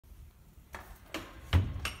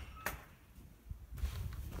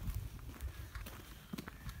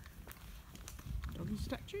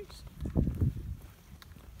statues.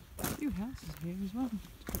 A few houses here as well.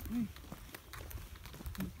 There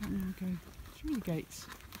we go through the gates.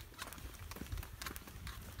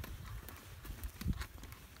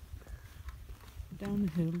 Down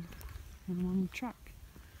the hill and along the track.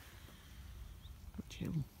 Which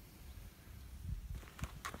hill?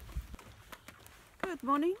 Good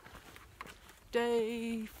morning.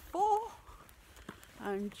 Day 4.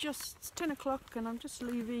 It's 10 o'clock and I'm just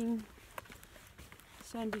leaving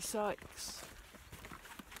Sandy Sykes'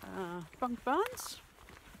 bunk barns.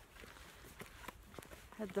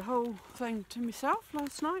 Had the whole thing to myself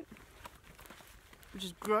last night, which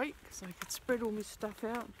is great because I could spread all my stuff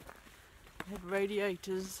out. I had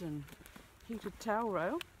radiators and heated towel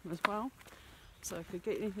rail as well, so I could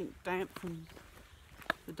get anything damp from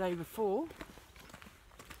the day before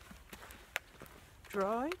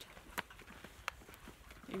dried.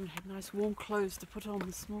 Even had nice warm clothes to put on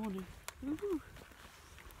this morning. Woohoo!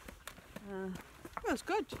 It was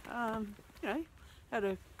good. You know, had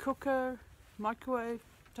a cooker, microwave,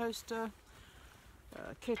 toaster,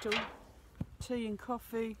 kettle, tea and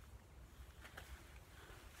coffee.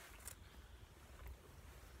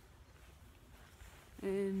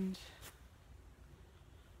 And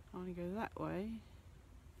I'm going to go that way.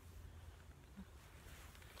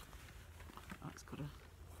 Oh, it's got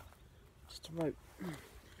just a rope.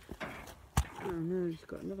 Oh no, he's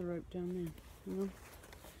got another rope down there. Hang on.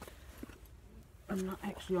 I'm not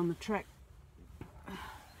actually on the track.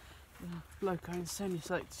 The bloke owns Sandy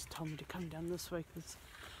Sykes told me to come down this way because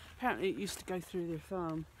apparently it used to go through their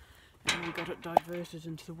farm and we got it diverted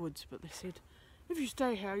into the woods, but they said if you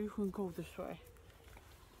stay here you can go this way.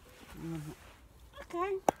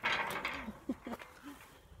 Okay.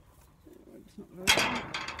 It's not very good.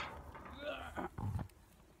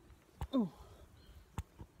 Oh,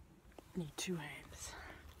 need 2 hands.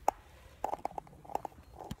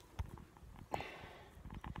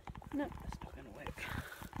 No, that's not going to work.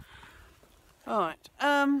 Alright,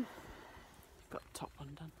 got the top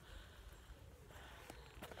one done.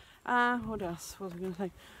 What else was I going to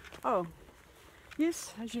say? Oh,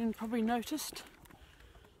 yes, as you probably noticed,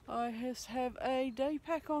 I have a day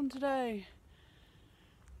pack on today.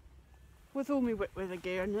 With all my wet weather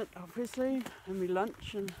gear in it, obviously, and my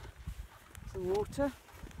lunch and some water.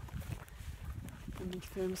 And my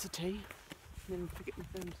thermos of tea. Never forget my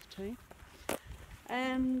thermos of tea.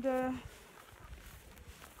 And I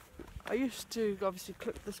used to obviously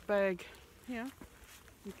clip this bag here,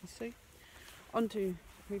 you can see, onto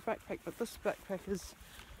my backpack, but this backpack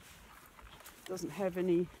doesn't have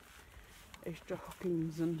any extra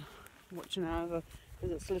hookings and watching over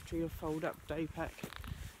because it's literally a fold up day pack.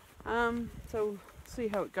 So we'll see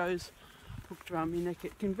how it goes hooked around my neck.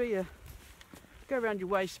 It can be go around your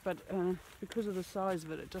waist, but because of the size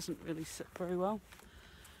of it, it doesn't really sit very well.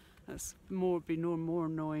 It's would be more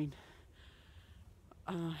annoying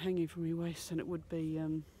hanging from your waist than it would be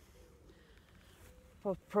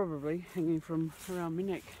probably hanging from around my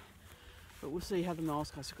neck. But we'll see how the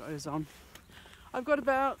miles goes on. I've got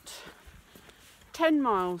about 10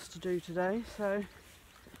 miles to do today, so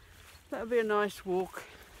that'll be a nice walk.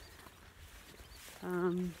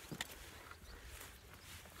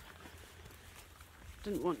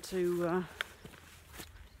 Didn't want to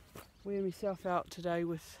wear myself out today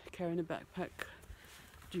with carrying a backpack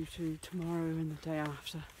due to tomorrow and the day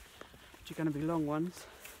after, which are going to be long ones.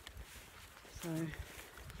 So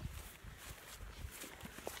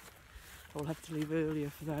I'll have to leave earlier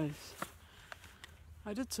for those.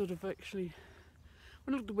 I did sort of actually,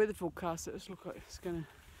 when I looked at the weather forecast, it looked like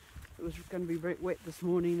it was going to be very wet this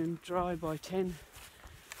morning and dry by 10.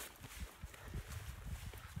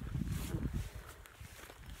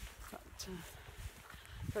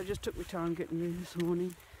 So I just took my time getting ready this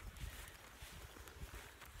morning.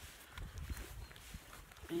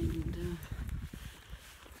 And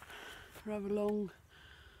rather long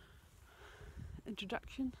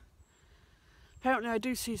introduction. Apparently I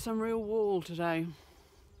do see some real wall today,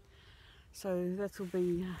 so that will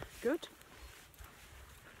be good.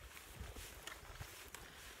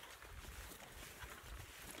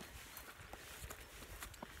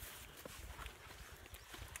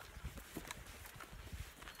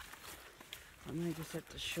 I may just have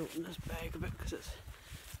to shorten this bag a bit because it's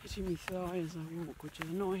hitting my thigh as I walk, which is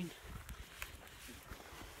annoying.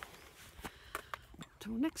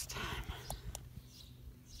 Till next time.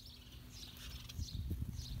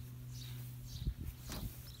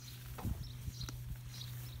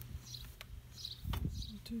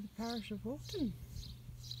 To the parish of Horton.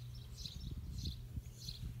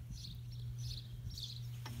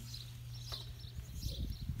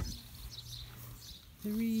 The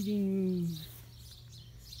reading room.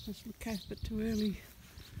 Just look out a bit too early.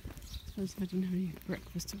 I suppose I didn't have any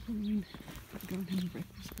breakfast. I wouldn't go and have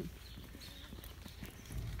breakfast, but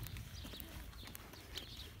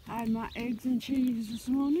I had my eggs and cheese this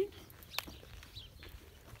morning.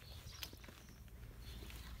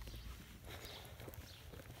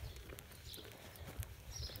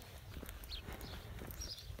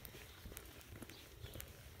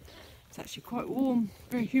 It's actually quite warm,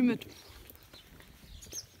 very humid.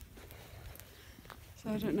 So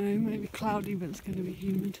I don't know, maybe cloudy, but it's going to be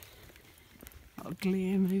humid. Got a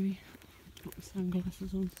glare maybe. Put my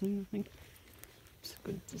sunglasses on soon, I think. It's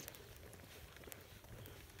good.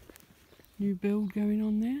 New build going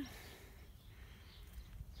on there.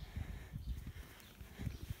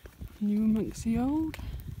 New amongst the old.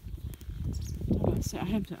 I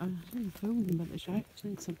haven't filmed them, but I have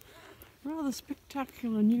seen some rather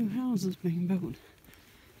spectacular new houses being built.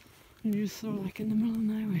 And you're sort of like in the middle of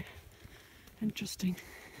nowhere. Interesting.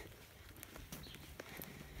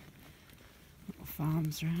 Little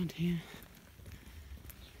farms around here.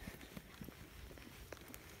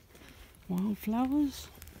 Wildflowers.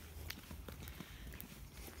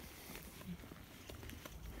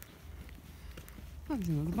 That was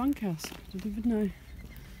another bunkhouse. Didn't even know.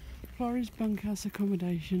 Florrie's bunkhouse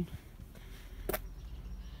accommodation.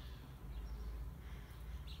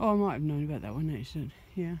 Oh, I might have known about that one actually.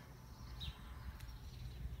 Yeah.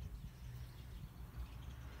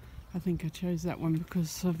 I think I chose that one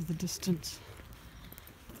because of the distance.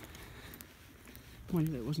 Well,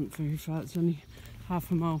 that wasn't very far, it's only half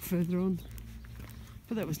a mile further on.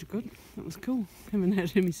 But that was good, that was cool, having that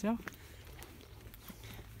to myself.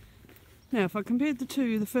 Now, if I compared the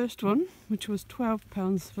two, the first one, which was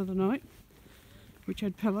 £12 for the night, which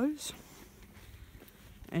had pillows,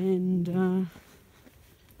 and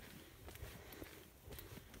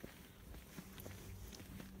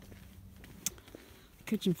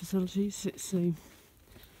kitchen facilities, let's see.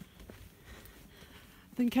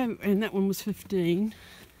 I think and that one was 15.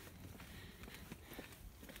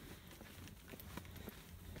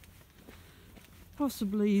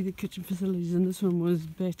 Possibly the kitchen facilities in this one was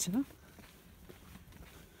better.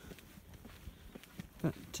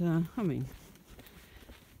 But I mean,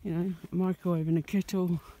 you know, a microwave and a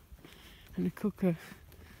kettle and a cooker,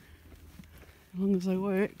 as long as they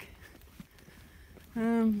work.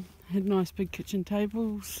 Had nice big kitchen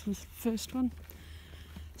tables, the first one.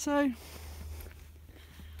 So,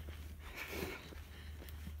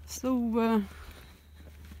 still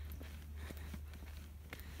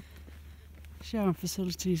shower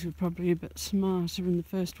facilities were probably a bit smarter in the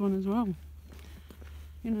first one as well.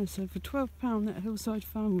 You know, so for £12 that hillside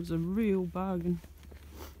farm was a real bargain.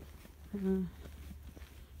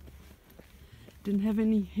 Didn't have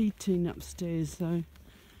any heating upstairs though.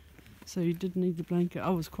 So you did need the blanket. I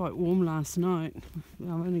was quite warm last night. I've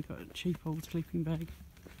only got a cheap old sleeping bag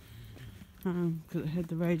because it had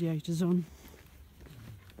the radiators on,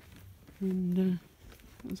 and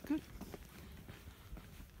it was good.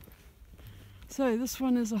 So this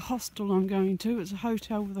one is a hostel I'm going to. It's a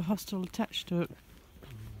hotel with a hostel attached to it.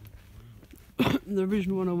 The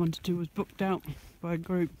original one I wanted to was booked out by a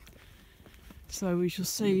group. So we shall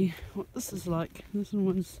see what this is like. This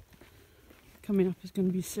one's coming up is going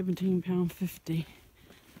to be £17.50.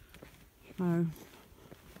 So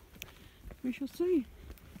we shall see.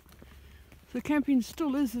 So camping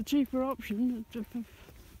still is the cheaper option. It's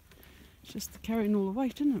just the carrying all the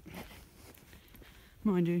weight, isn't it?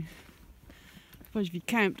 Mind you, I suppose if you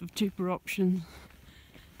camped with cheaper options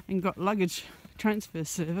and got luggage transfer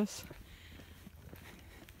service,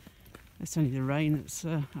 it's only the rain that's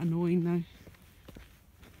annoying though.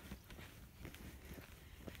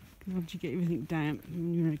 Because once you get everything damp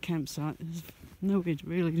when you're in a campsite, there's nowhere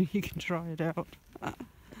really you can try it out.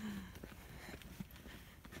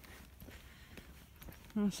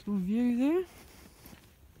 Nice little view there.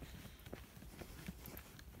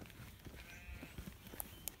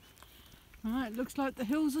 Alright, looks like the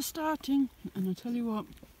hills are starting, and I tell you what,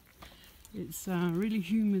 it's really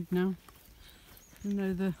humid now. Even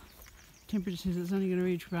though the temperature says it's only going to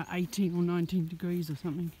reach about 18 or 19 degrees or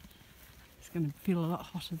something. It's going to feel a lot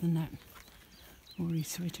hotter than that. Already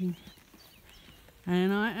sweating.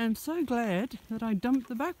 And I am so glad that I dumped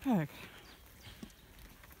the backpack.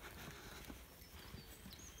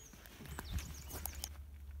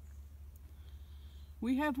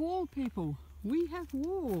 We have war, people. We have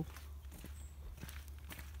war.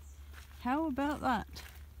 How about that?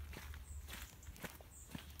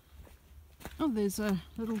 Oh, there's a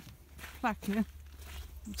little plaque here.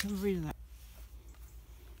 Let's have a read of that.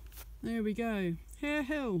 There we go. Hare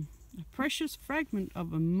Hill, a precious fragment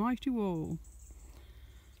of a mighty wall.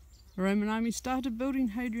 The Roman army started building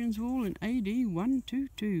Hadrian's Wall in AD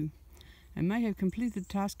 122 and may have completed the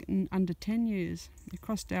task in under 10 years. They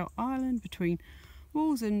crossed our island between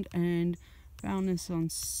Wall's End and Bowness on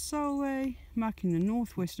Solway, marking the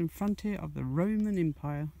northwestern frontier of the Roman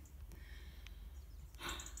Empire.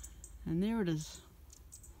 And there it is.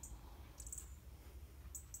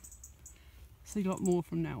 See a lot more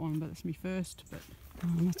from now on, but it's me first. But I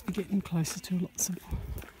must be getting closer to lots of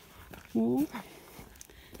wall.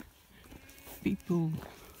 People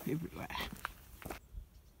everywhere.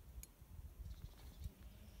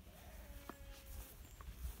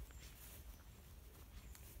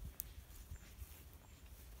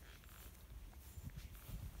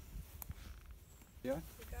 Ja?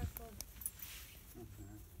 Ik ga van. Ik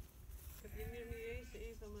heb hier niet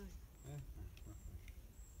eens van mij.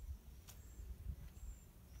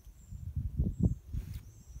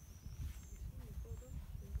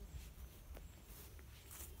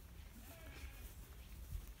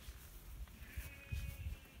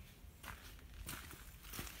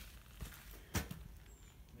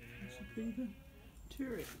 This should be the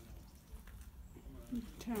turret. The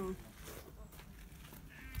tower.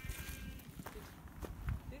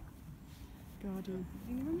 Guardian of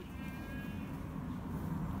England.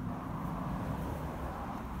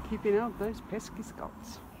 Keeping out those pesky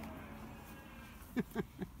Scots.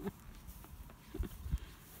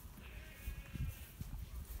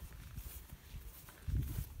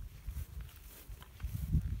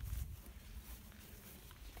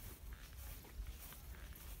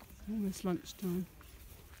 It's almost lunchtime,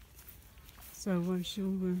 so I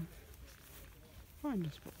shall find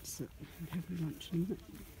a spot to sit and have lunch in a minute.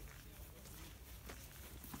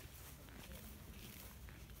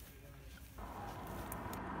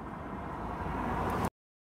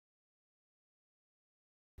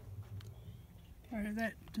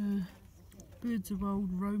 That Birds of Old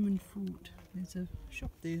Roman Fort. There's a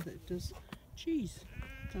shop there that does cheese,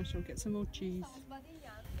 so I shall get some more cheese.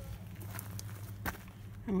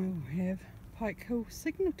 And we'll have Pike Hill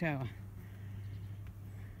Signal Tower.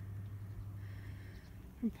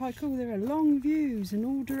 From Pike Hill there are long views in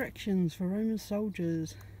all directions for Roman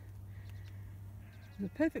soldiers. It's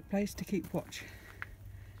a perfect place to keep watch.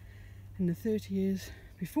 In the 30 years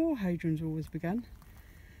before Hadrian's Wall was begun,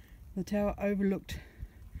 the tower overlooked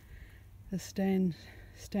the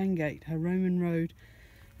Stangate, a Roman road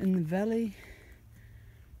in the valley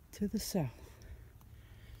to the south.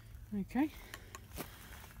 Okay,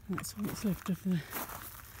 that's what's left of the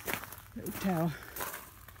little tower.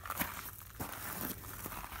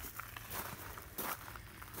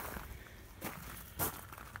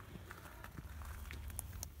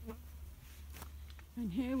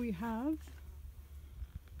 And here we have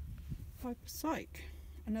Piper Syke.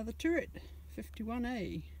 Another turret,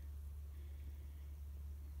 51A.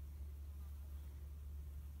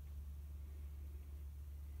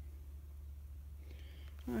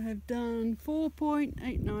 I have done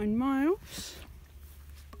 4.89 miles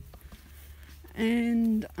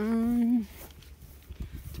and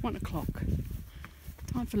it's 1 o'clock.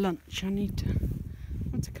 Time for lunch.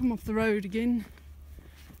 Once I come off the road again,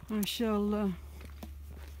 I shall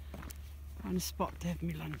find a spot to have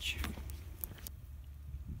me lunch.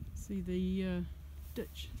 See the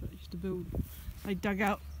ditch that I used to build. They dug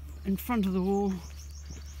out in front of the wall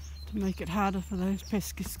to make it harder for those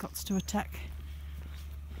pesky Scots to attack.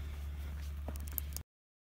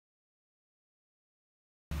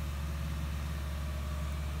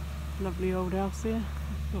 Lovely old house there.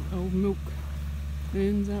 Got old milk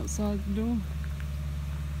urns outside the door.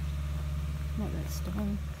 Like that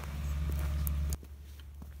style.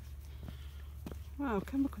 Wow, I've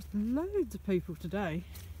come across loads of people today.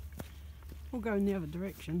 All going the other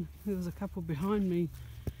direction. There was a couple behind me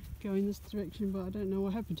going this direction, but I don't know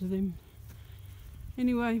what happened to them.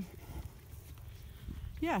 Anyway,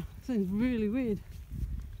 yeah, seems really weird.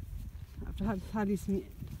 I've hardly seen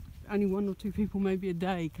only 1 or 2 people maybe a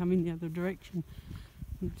day coming the other direction.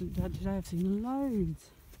 And today I've seen loads.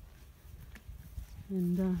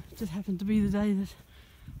 And it just happened to be the day that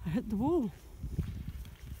I hit the wall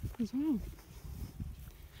as well.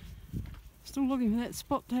 Still looking for that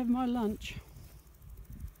spot to have my lunch.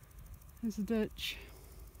 There's a ditch,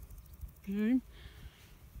 I presume.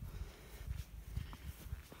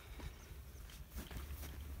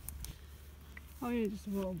 Oh yeah, just a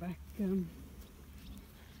while back,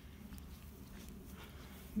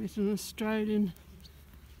 met an Australian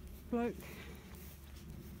bloke,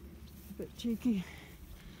 a bit cheeky,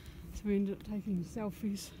 so we ended up taking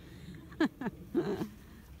selfies.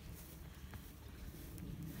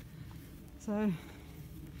 So,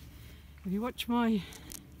 if you watch my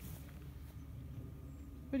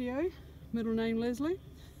video. Middle name Leslie.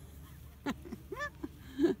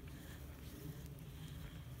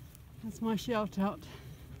 That's my shout out.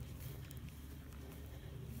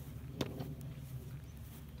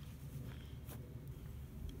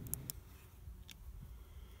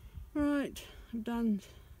 Right, I've done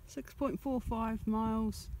 6.45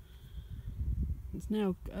 miles. It's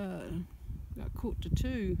now about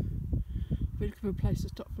 1:45. We're looking for a place to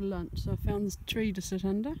stop for lunch, so I found this tree to sit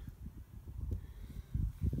under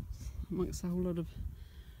amongst a whole lot of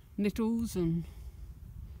nettles and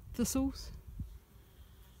thistles.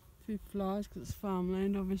 A few flies because it's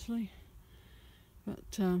farmland obviously,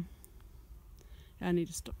 but I need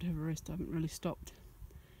to stop to have a rest. I haven't really stopped,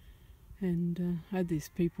 and I had these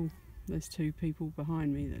two people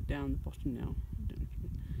behind me that are down the bottom now. I don't know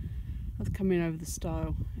if I was coming over the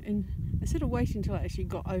stile, and instead of waiting until I actually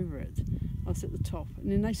got over it, I was at the top,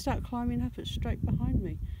 and then they start climbing up it straight behind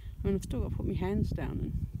me. I mean, I've still got to put my hands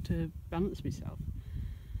down to balance myself.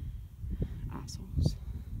 Assholes.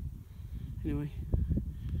 Anyway,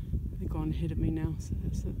 they've gone ahead of me now, so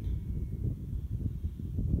that's it.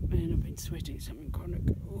 Man, I've been sweating something chronic.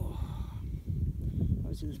 Oh.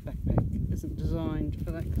 Obviously this backpack isn't designed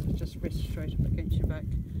for that because it just rests straight up against your back.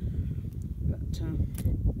 But looks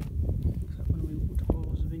like one of my water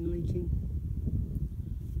bottles has been leaking.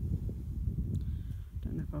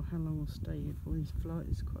 Don't know how long I'll stay here for these flies.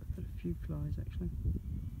 There's quite a few flies actually.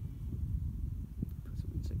 Put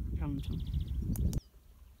some insect repellent on.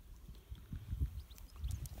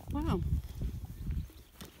 Wow.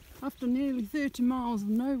 After nearly 30 miles of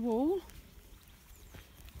no wall,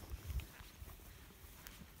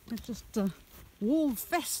 it's just a wall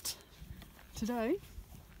fest today.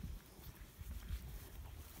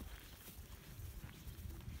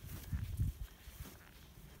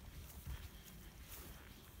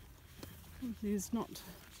 There's not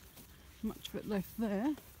much of it left there.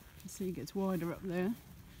 You see it gets wider up there.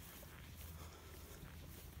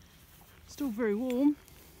 Still very warm.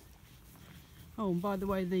 Oh, and by the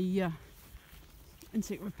way, the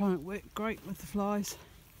insect repellent worked great with the flies.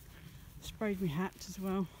 Sprayed my hat as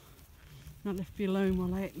well. And I left me alone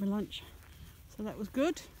while I ate my lunch. So that was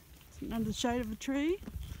good. Sitting under the shade of a tree.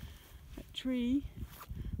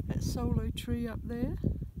 That solo tree up there.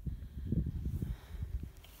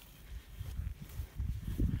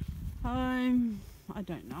 I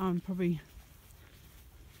don't know,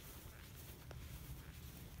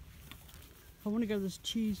 I want to go to this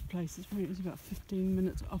cheese place. It's about 15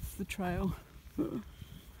 minutes off the trail. Do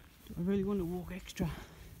I really want to walk extra?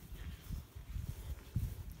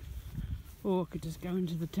 Or I could just go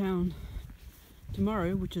into the town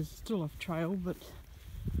tomorrow, which is still off trail, but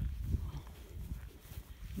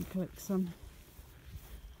and collect some.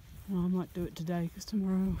 And I might do it today because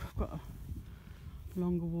tomorrow I've got a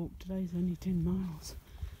longer walk. Today's only 10 miles.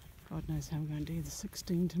 God knows how I'm going to do the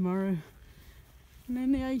 16 tomorrow. And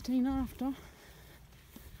then the 18 after.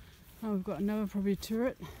 Oh, we've got another probably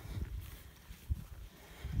turret.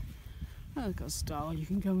 Oh, they've got a stile, you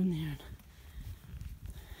can go in there and,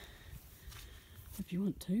 if you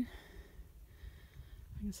want to.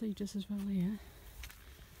 I can see just as well here.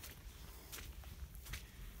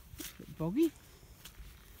 It's a bit boggy.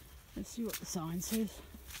 Let's see what the sign says.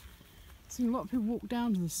 I've seen a lot of people walk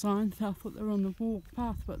down to the sign. I thought they were on the walk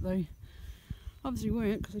path, but they obviously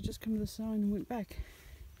weren't because they just come to the sign and went back.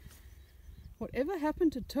 Whatever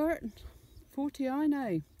happened to turret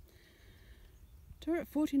 49A? Turret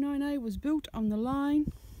 49A was built on the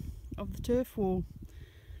line of the turf wall.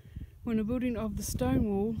 When the building of the stone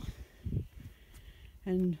wall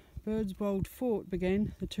and Birdswold Fort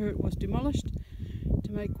began, the turret was demolished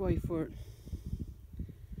to make way for it.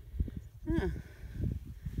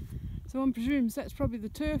 So one presumes that's probably the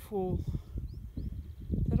turf wall.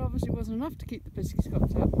 That obviously wasn't enough to keep the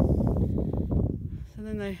Piscyscops up. So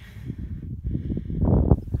then they,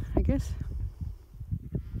 I guess,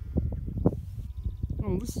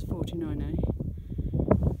 oh, this is 49A.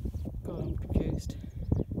 God, I'm confused.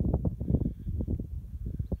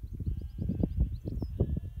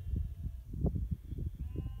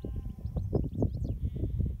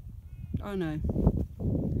 Oh no, it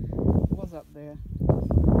was up there.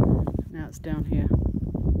 Now it's down here,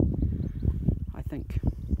 I think.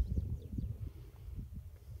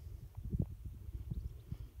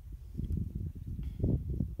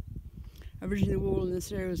 Originally the wall in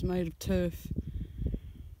this area was made of turf.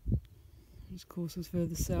 This course was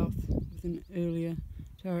further south with an earlier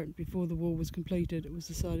turret. Before the wall was completed, it was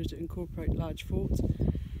decided to incorporate large forts.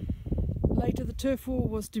 Later the turf wall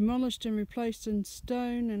was demolished and replaced in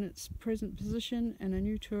stone in its present position, and a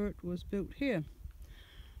new turret was built here.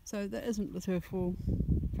 So that isn't the turf wall,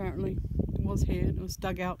 apparently. was here and it was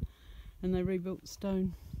dug out and they rebuilt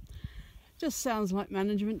stone. Just sounds like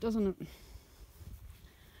management, doesn't it?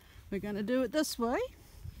 We're going to do it this way,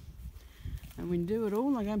 and we do it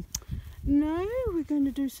all. I go, no, we're going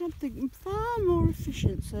to do something far more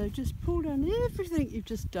efficient. So just pull down everything you've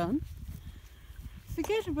just done,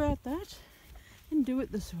 forget about that, and do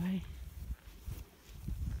it this way.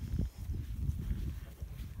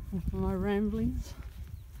 For my ramblings.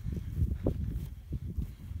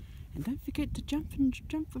 And don't forget to jump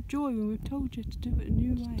for joy when we've told you to do it a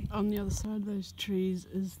new way. On the other side of those trees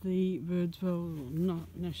is the Birdswell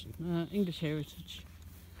English Heritage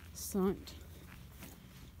Site.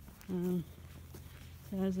 So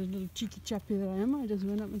as a little cheeky chappy that I am, I just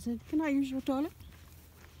went up and said, "Can I use your toilet?"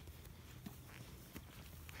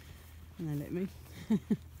 And they let me.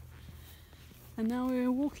 And now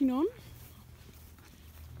we're walking on.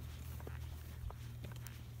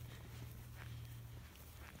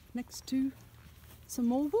 Next to some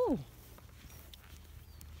more wall.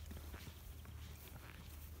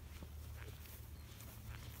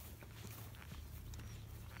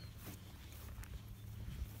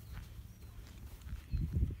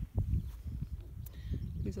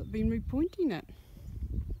 Who's that been repointing at?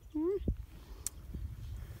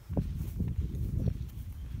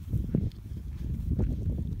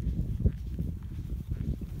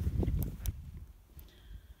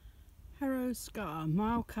 Harrow Scar,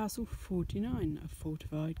 Mile Castle 49, a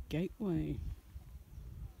fortified gateway.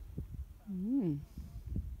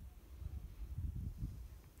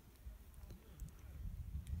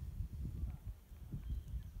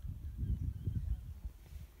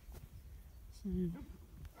 So, here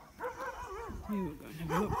we're going to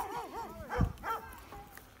have a look.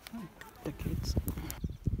 Oh, the kids.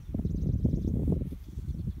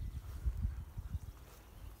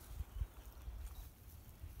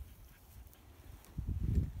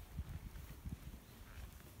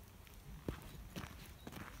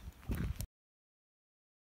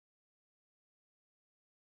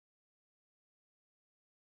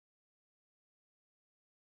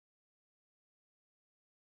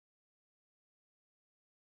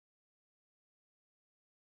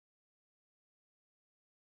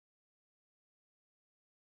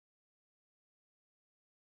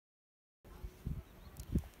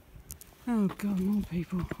 Oh God, more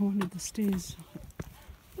people. I wanted the stairs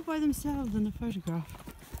all by themselves in a photograph.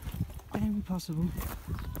 Impossible.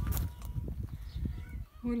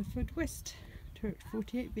 Williford West, turret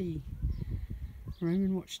 48B,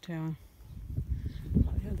 Roman watchtower.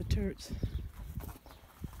 Like the other turrets.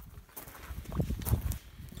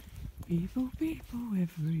 People, people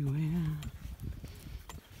everywhere.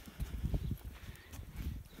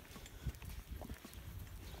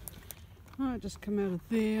 I just come out of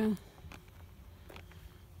there.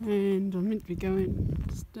 And I'm meant to be going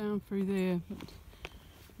just down through there, but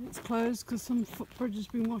it's closed because some footbridge has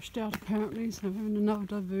been washed out apparently, so I'm having another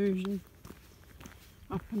diversion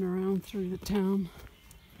up and around through the town.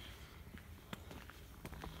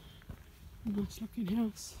 Nice looking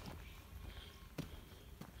house.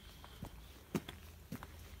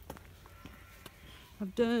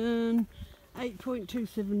 I've done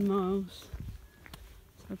 8.27 miles,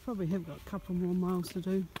 so I probably have got a couple more miles to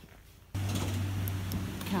do.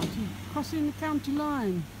 Crossing the county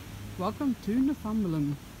line. Welcome to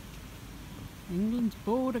Northumberland, England's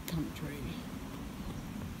border country.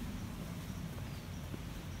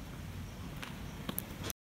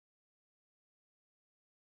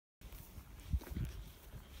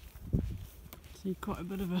 See quite a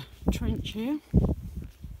bit of a trench here.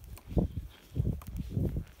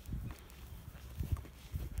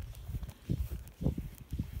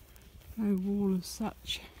 No wall as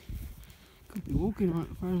such. Could be walking on it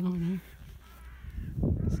for as long now.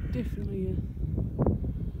 It's definitely a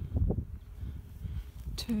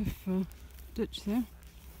turf ditch there.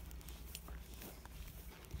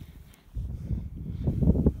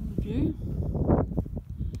 The view.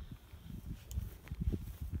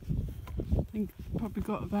 I think probably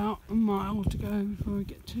got about a mile to go before we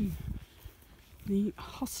get to the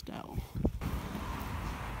hostel.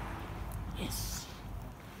 Yes.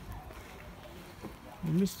 I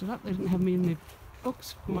messed it up, they didn't have me in their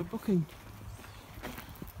books for my booking.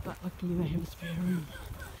 But luckily they have a spare room.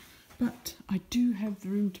 But I do have the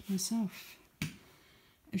room to myself,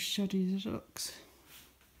 as shoddy as it looks.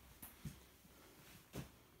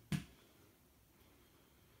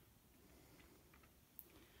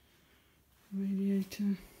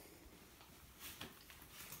 Radiator.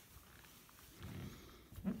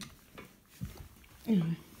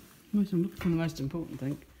 Anyway, I'm looking for the most important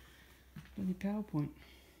thing. Bloody PowerPoint.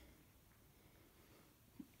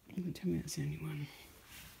 You can tell me that's the only one.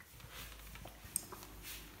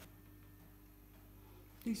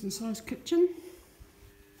 Decent sized kitchen.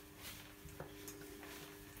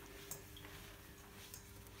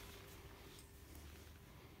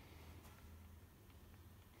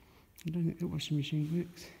 I don't think the washing machine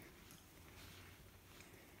works.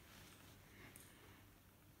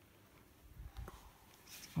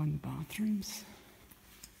 Let's find the bathrooms.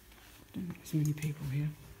 Don't think there's many people here.